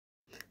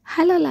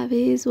Hello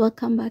lovies,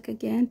 welcome back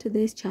again to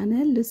this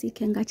channel, Lucy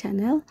Kenga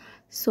channel.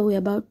 So we're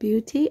about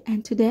beauty,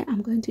 and today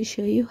I'm going to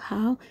show you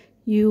how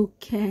you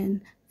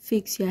can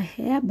fix your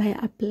hair by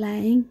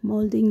applying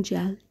molding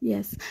gel.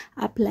 Yes,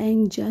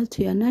 applying gel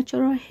to your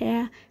natural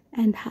hair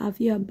and have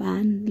your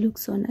bun look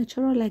so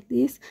natural like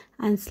this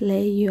and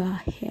slay your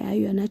hair,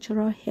 your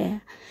natural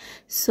hair.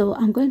 So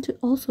I'm going to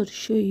also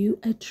show you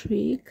a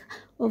trick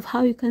of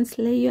how you can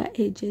slay your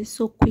edges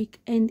so quick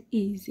and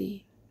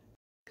easy.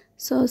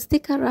 So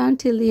stick around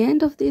till the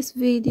end of this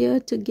video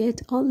to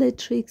get all the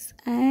tricks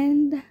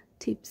and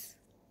tips.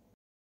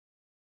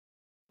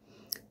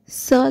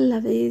 So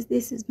lovies,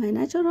 this is my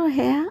natural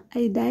hair.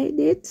 I dyed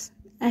it.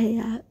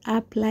 I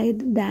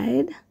applied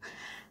dyed,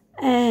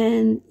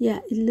 and yeah,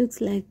 it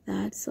looks like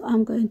that. So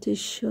I'm going to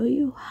show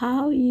you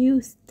how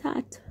you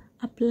start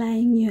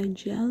applying your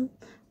gel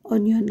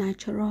on your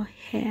natural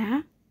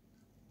hair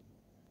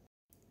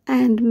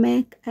and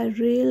make a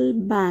real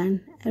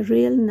bun, a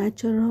real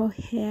natural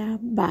hair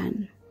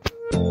bun.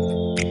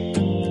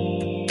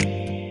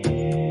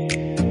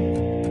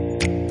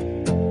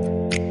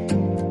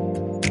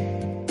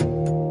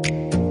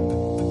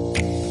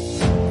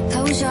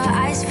 Close your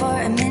eyes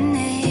for a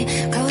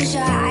minute, close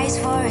your eyes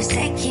for a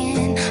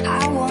second,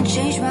 I won't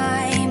change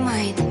my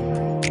mind.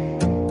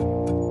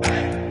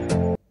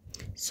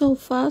 So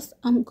first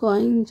I'm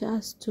going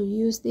just to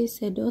use this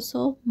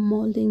Sedoso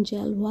molding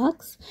gel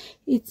wax.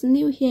 It's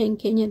new here in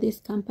Kenya,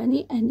 this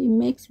company, and it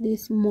makes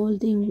this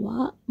molding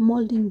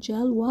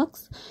gel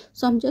wax.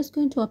 So I'm just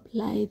going to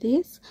apply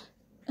this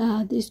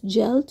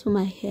gel to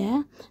my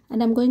hair,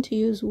 and I'm going to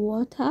use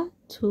water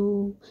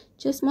to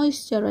just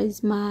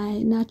moisturize my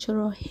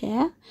natural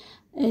hair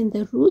and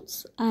the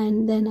roots,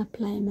 and then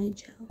apply my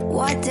gel.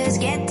 Water's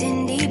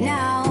getting deep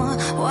now,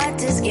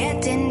 water's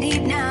getting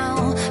deep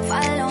now,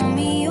 follow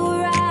me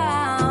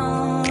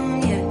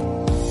around, yeah.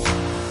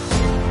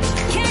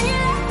 Can you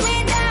let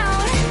me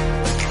down?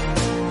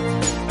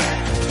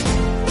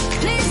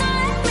 Please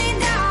don't let me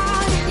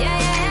down,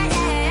 yeah.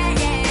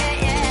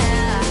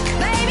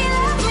 Baby,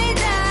 let me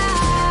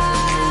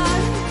down.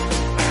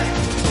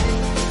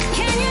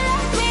 Can you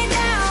let me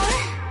down?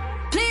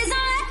 Please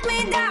don't let me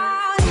down.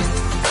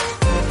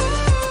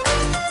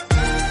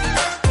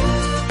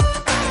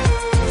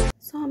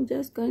 I'm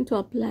just going to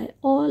apply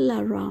all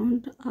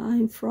around,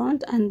 in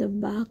front and the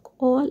back,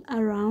 all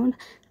around,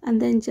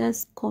 and then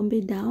just comb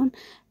it down.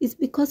 It's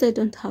because I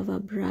don't have a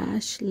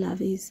brush,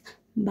 lovies,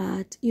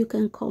 but you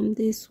can comb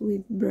this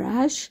with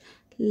brush,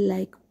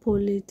 like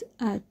pull it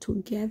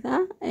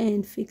together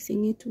and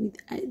fixing it with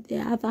the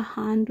other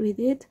hand with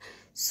it,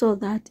 so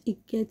that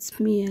it gets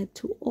smeared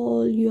to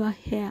all your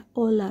hair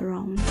all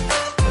around.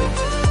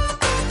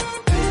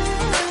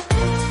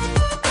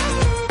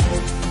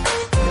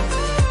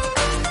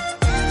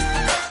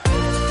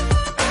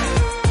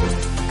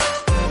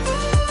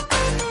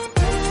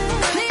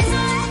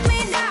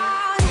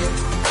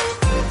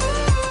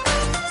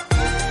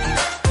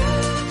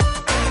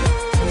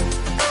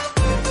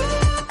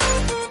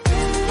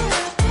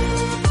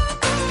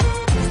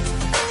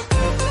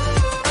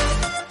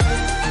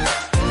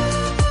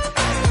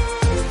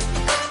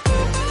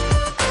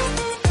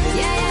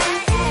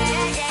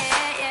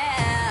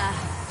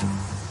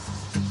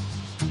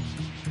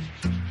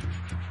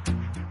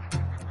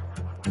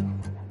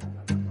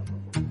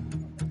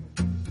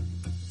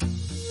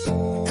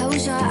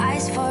 Close your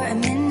eyes for a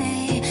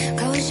minute,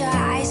 close your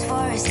eyes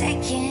for a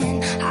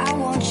second, I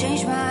won't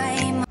change my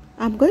mind.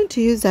 I'm going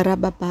to use a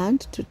rubber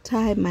band to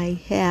tie my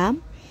hair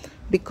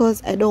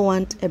because I don't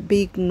want a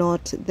big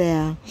knot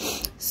there.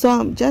 So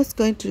I'm just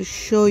going to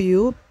show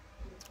you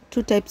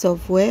two types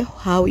of way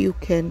how you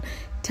can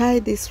tie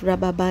this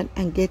rubber band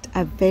and get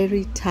a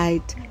very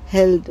tight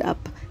held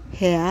up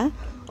hair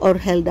or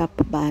held up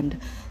band.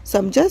 So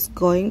I'm just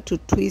going to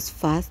twist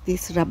first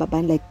this rubber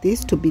band like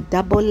this to be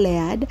double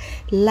layered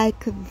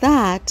like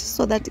that,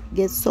 so that it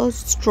gets so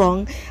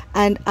strong,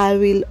 and I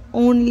will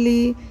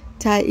only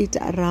tie it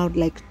around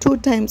like 2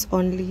 times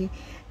only,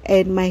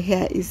 and my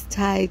hair is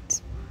tied,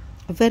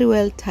 very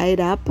well tied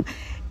up,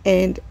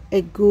 and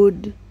a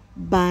good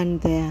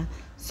band there.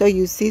 So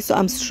you see, so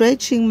I'm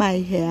stretching my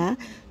hair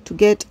to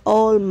get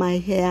all my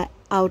hair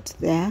out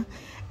there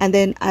and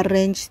then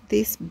arrange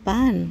this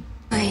band.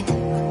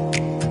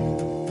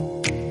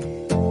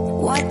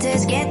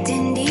 Water's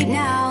getting deep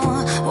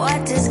now,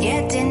 water's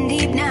getting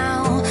deep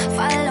now,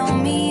 follow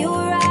me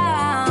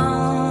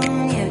around,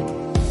 yeah.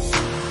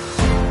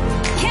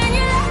 Can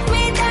you let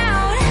me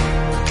down?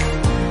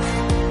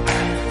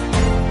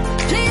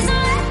 Please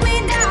don't let me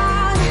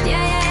down,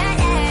 yeah.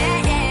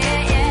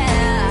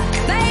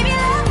 Baby,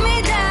 let me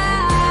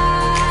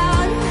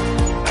down.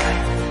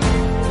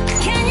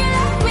 Can you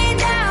let me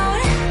down?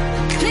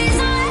 Please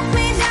don't let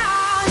me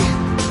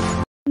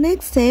down.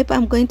 Next step,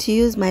 I'm going to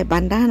use my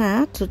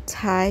bandana to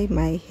tie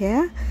my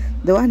hair,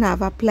 the one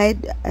I've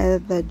applied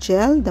the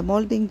gel, the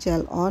molding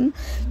gel on,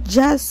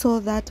 just so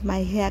that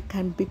my hair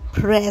can be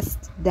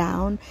pressed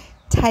down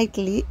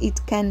tightly.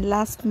 It can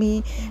last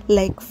me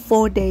like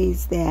 4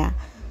 days there.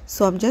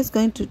 So I'm just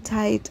going to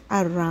tie it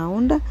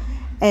around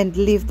and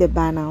leave the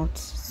bun out.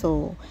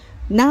 So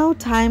now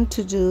time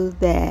to do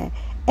the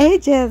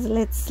edges.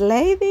 Let's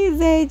slay these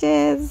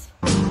edges.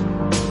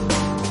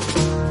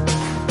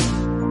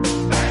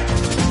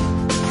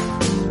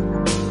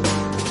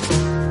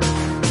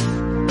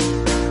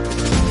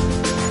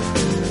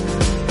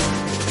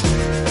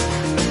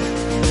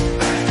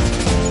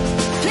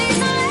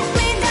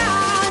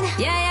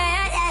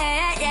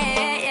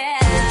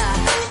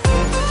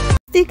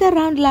 Stick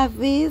around,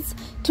 lovies,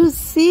 to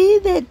see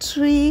the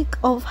trick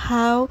of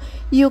how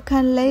you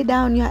can lay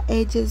down your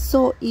edges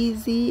so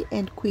easy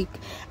and quick.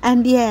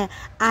 And yeah,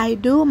 I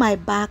do my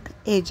back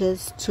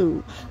edges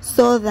too,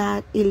 so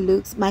that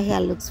my hair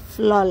looks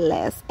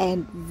flawless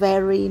and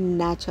very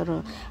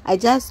natural. I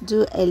just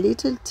do a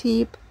little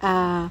tip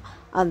on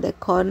the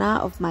corner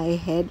of my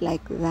head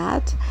like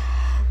that,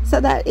 so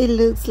that it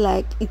looks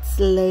like it's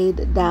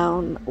laid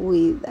down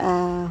with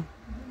the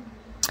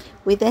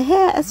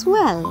hair as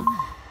well.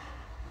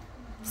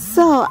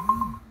 So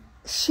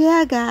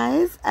share,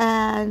 guys,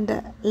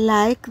 and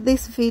like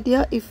this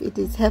video if it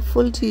is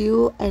helpful to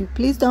you, and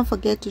please don't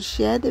forget to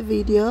share the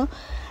video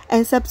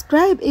and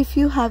subscribe if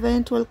you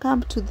haven't.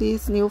 Welcome to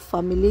this new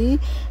family,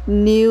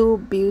 new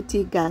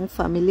beauty gang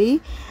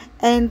family.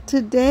 And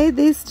today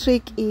this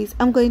trick is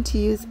I'm going to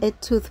use a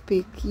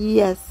toothpick.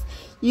 Yes,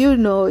 you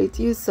know it,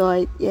 you saw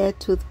it. Yeah,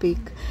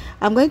 toothpick.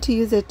 I'm going to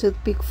use a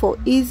toothpick for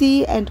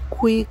easy and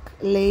quick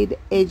laid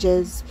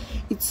edges.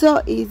 It's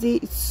so easy,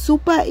 it's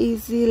super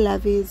easy,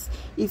 lovies.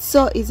 It's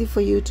so easy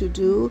for you to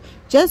do.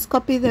 Just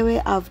copy the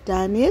way I've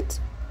done it,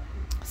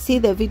 see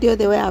the video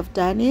the way I've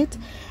done it,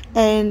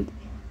 and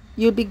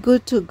you'll be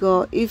good to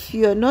go. If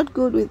you're not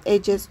good with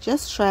edges,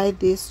 just try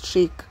this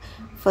trick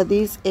for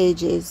these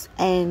edges,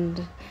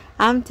 and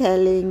I'm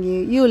telling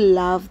you, you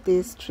love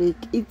this trick.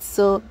 It's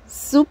so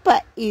super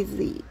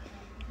easy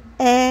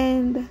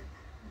and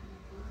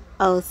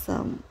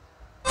awesome.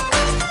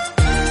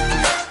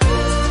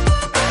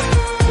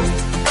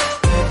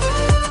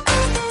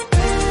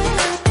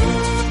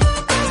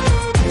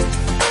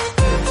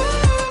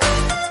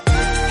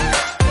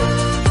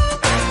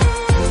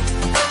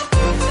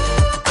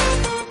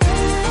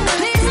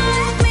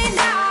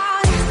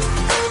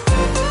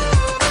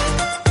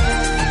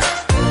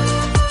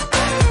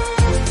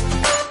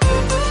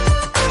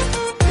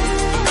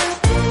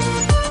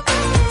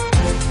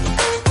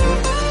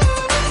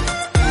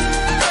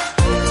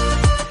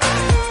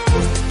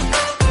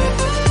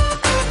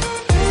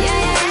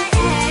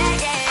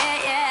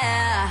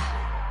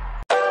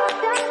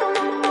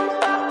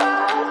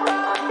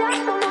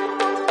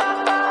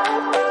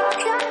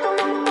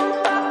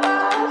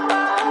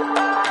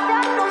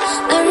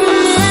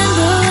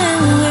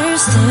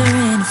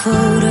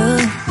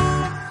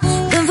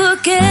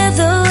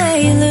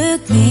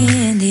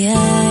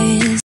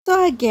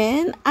 So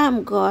again,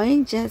 I'm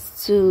going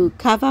just to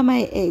cover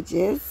my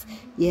edges.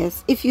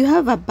 Yes, if you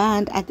have a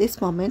band at this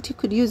moment, you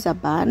could use a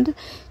band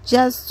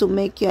just to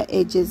make your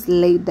edges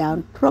lay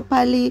down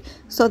properly,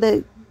 so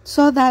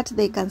that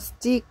they can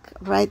stick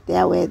right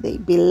there where they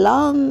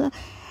belong.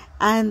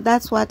 And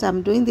that's what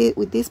I'm doing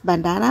with this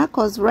bandana,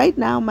 because right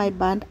now my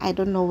band, I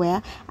don't know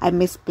where I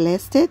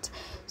misplaced it.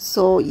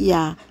 So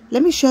yeah,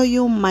 let me show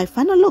you my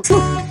final look.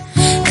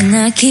 And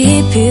I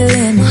keep you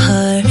in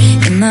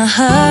my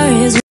heart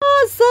is.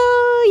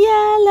 So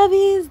yeah,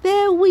 lovies,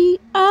 there we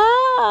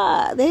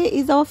are. There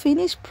is our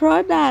finished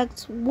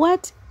product.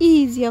 What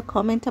is your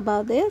comment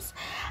about this?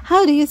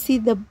 How do you see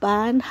the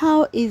band?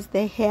 How is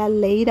the hair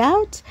laid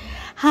out?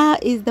 How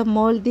is the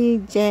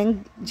molding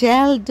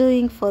gel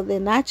doing for the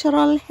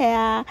natural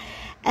hair?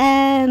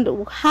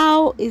 And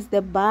how is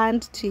the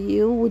band to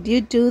you? Would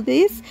you do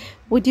this?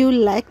 Would you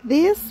like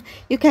this?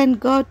 You can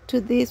go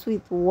to this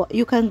with,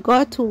 you can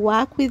go to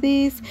work with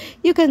this.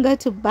 You can go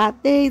to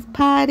birthdays,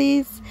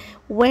 parties,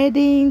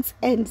 weddings,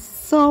 and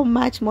so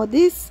much more.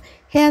 This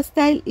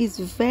hairstyle is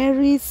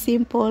very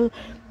simple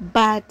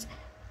but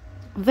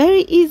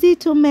very easy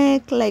to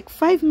make. Like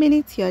 5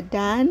 minutes you're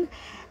done,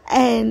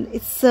 and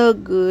it's so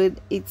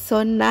good, it's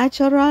so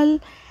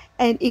natural,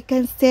 and it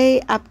can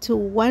stay up to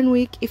 1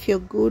 week if you're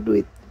good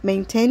with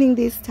maintaining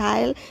this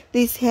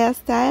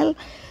hairstyle.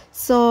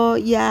 So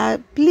yeah,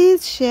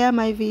 please share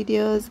my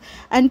videos,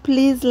 and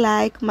please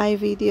like my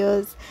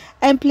videos,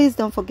 and please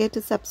don't forget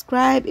to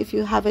subscribe if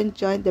you haven't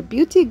joined the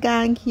beauty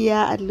gang here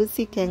at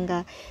Lucy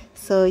Kenga.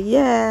 So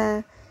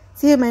yeah,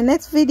 see you in my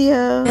next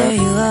video. There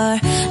you are,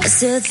 I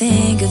still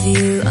think of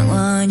you. I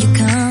want you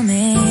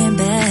coming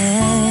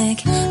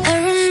back. I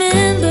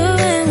remember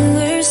when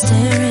we were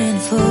staring at a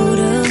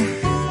photo.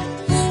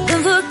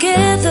 Don't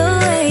forget the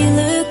way you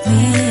look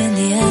me in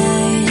the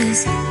eyes.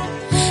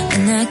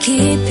 And I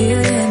keep you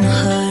in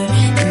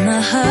my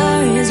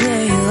heart is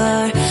where you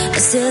are. I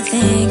still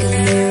think of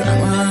you. I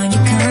want